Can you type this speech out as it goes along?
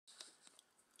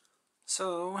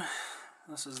So,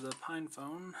 this is the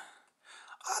Pinephone.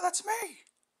 Ah, that's me!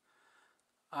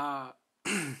 I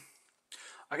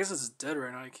guess it's dead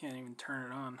right now. I can't even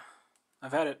turn it on.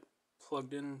 I've had it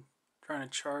plugged in, trying to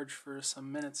charge for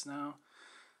some minutes now.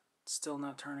 It's still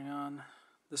not turning on.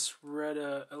 This red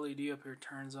LED up here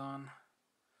turns on,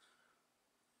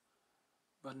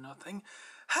 but nothing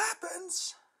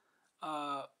happens.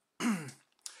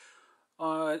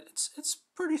 It's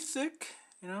pretty thick,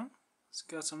 you know. It's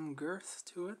got some girth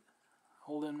to it.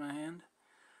 Hold it in my hand.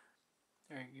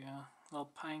 There you go.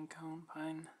 Little pine cone,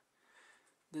 pine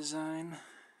design.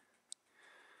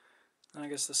 And I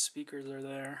guess the speakers are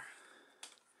there.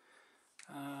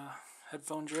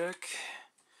 Headphone jack.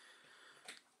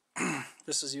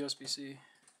 This is USB-C,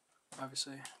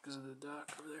 obviously, because of the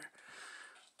dock over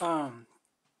there.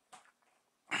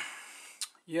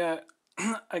 Yeah,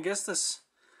 I guess this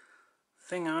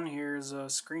thing on here is a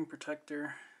screen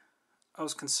protector. I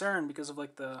was concerned because of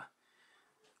like the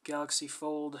Galaxy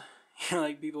Fold. You know,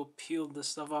 like people peeled this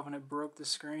stuff off and it broke the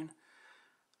screen.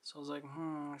 So I was like,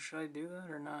 should I do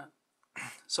that or not?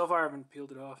 So far I haven't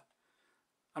peeled it off.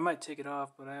 I might take it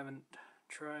off, but I haven't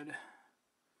tried.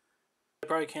 I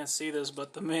probably can't see this,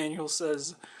 but the manual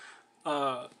says,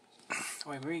 wait,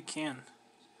 maybe you can.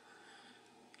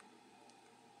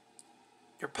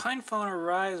 Your Pinephone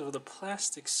arrives with a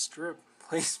plastic strip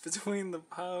placed between the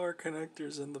power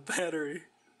connectors and the battery.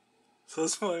 So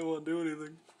that's why I won't do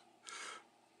anything.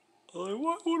 I'm like,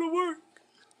 what would it work?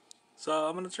 So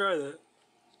I'm gonna try that.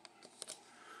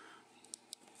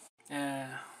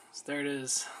 Yeah, so there it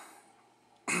is.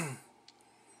 I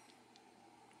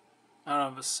don't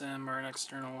have a SIM or an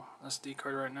external SD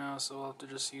card right now, so I'll have to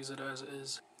just use it as it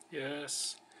is.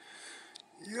 Yes.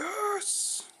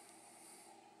 Yes!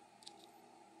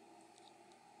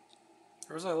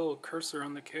 Where's that little cursor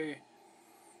on the K?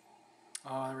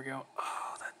 Oh, there we go.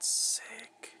 Oh, that's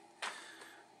sick.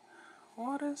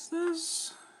 What is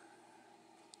this?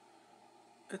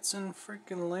 It's in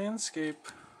freaking landscape.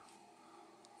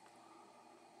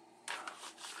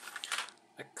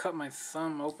 I cut my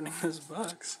thumb opening this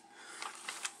box.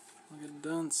 Look at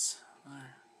dunce.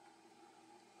 There.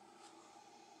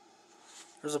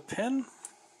 There's a pin?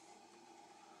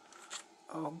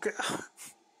 Oh god.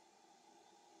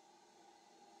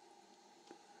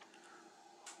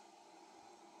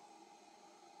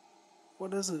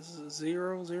 What is this?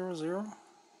 0, 0, 0?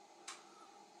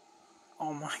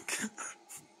 Oh my god.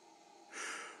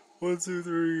 1, 2,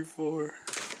 3, 4.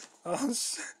 Oh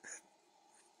shit.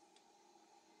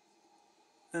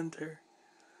 Enter.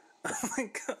 Oh my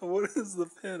god, what is the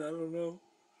pin? I don't know.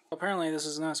 Apparently this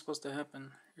is not supposed to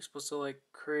happen. You're supposed to like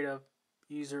create a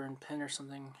user and pin or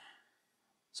something.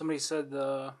 Somebody said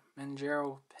the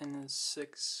Manjaro pin is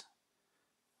 6.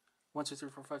 1, 2, 3,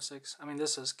 4, 5, 6. I mean,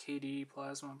 this is KDE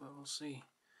Plasma, but we'll see.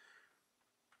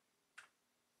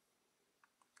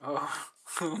 Oh,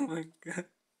 oh my god.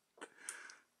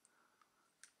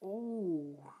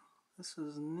 Oh, this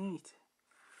is neat.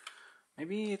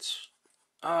 Maybe it's...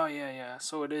 Oh, yeah.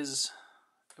 So it is...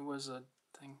 It was a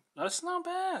thing. That's not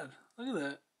bad. Look at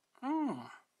that.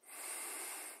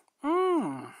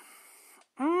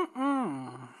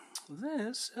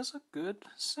 This is a good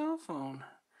cell phone.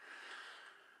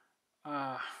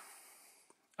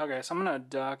 Okay, so I'm gonna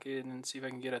dock it and see if I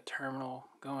can get a terminal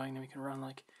going, and we can run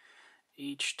like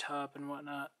H-top and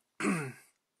whatnot. I don't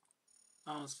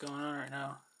know what's going on right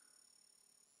now.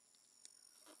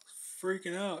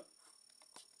 Freaking out.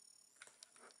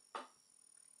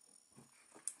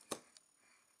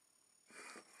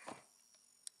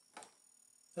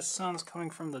 This sound's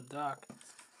coming from the dock.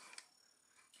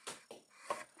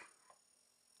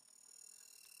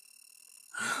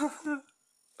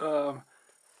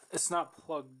 It's not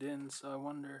plugged in, so I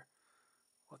wonder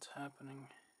what's happening.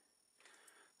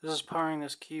 This is powering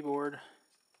this keyboard.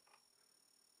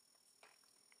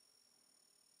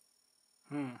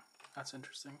 That's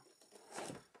interesting.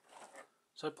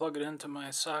 So I plug it into my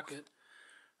socket,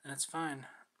 and it's fine.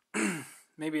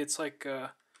 Maybe it's like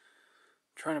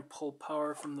trying to pull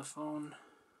power from the phone.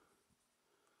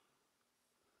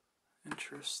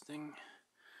 Interesting.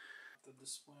 The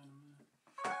display in a minute.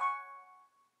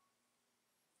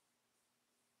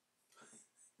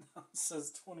 Now it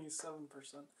says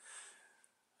 27%.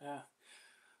 Yeah.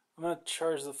 I'm gonna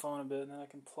charge the phone a bit and then I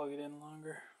can plug it in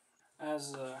longer.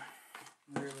 As a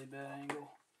really bad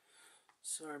angle.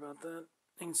 Sorry about that.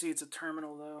 You can see it's a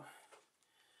terminal though.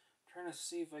 I'm trying to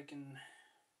see if I can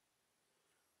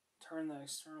turn the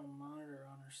external monitor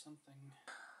on or something.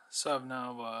 So I've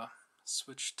now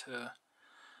switched to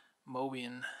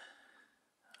Mobian.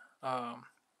 I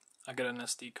got an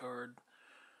SD card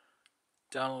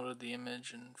downloaded the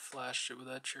image and flashed it with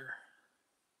Etcher,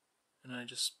 and I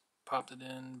just popped it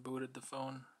in, booted the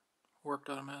phone, worked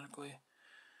automatically.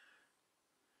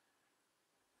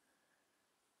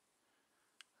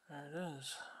 There it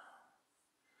is.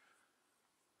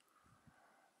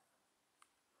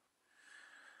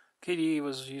 KDE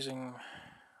was using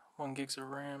 1 gigs of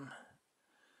RAM.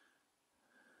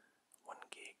 1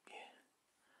 gig.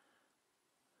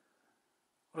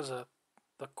 What is that?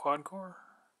 The quad core?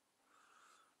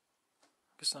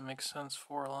 I guess that makes sense.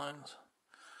 4 lines.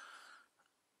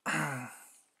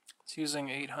 It's using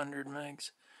 800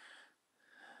 megs.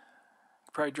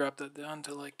 Probably drop that down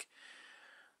to like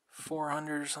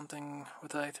 400 or something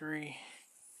with i3.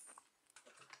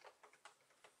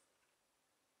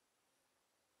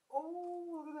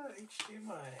 Oh, look at that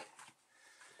HDMI.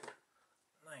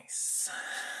 Nice.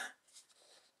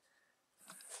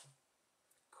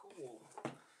 Cool.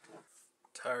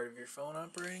 Tired of your phone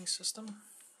operating system?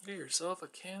 Get yourself a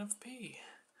can of pee.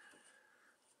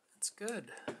 It's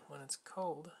good when it's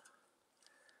cold.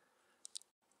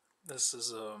 This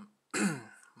is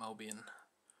Mobian.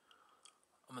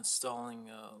 I'm installing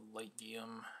Light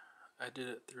DM. I did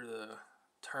it through the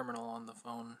terminal on the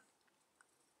phone.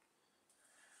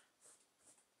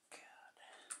 God.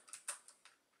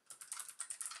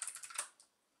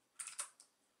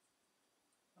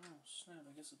 Oh snap,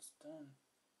 I guess it's done.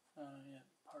 Oh, not yet,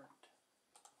 parked.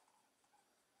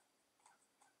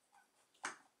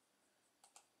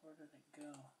 Where did it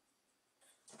go?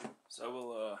 So I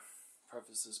will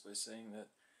preface this by saying that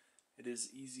it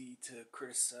is easy to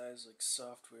criticize like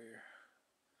software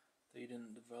that you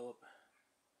didn't develop,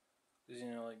 because you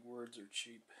know, like, words are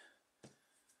cheap.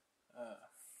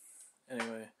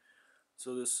 Anyway,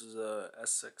 so this is a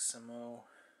Sxmo,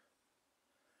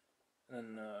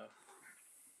 and then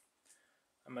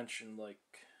I mentioned, like,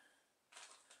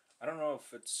 I don't know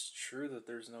if it's true that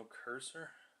there's no cursor.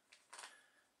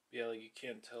 But yeah, like, you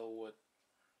can't tell what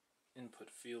input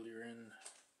field you're in,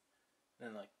 and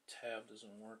then like tab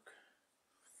doesn't work.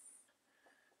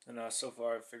 And so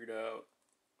far I've figured out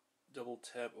double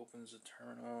tap opens the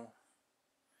terminal,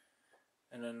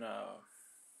 and then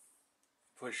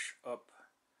push up,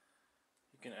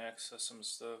 you can access some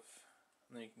stuff,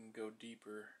 and then you can go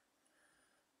deeper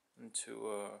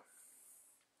into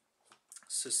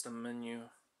system menu,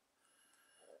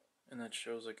 and that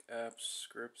shows like apps,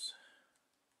 scripts,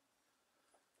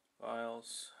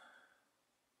 files.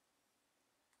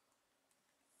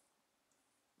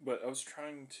 But I was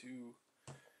trying to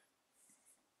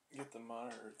get the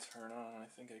monitor to turn on. I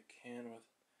think I can with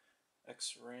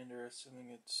Xrender, assuming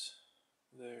it's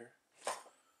there.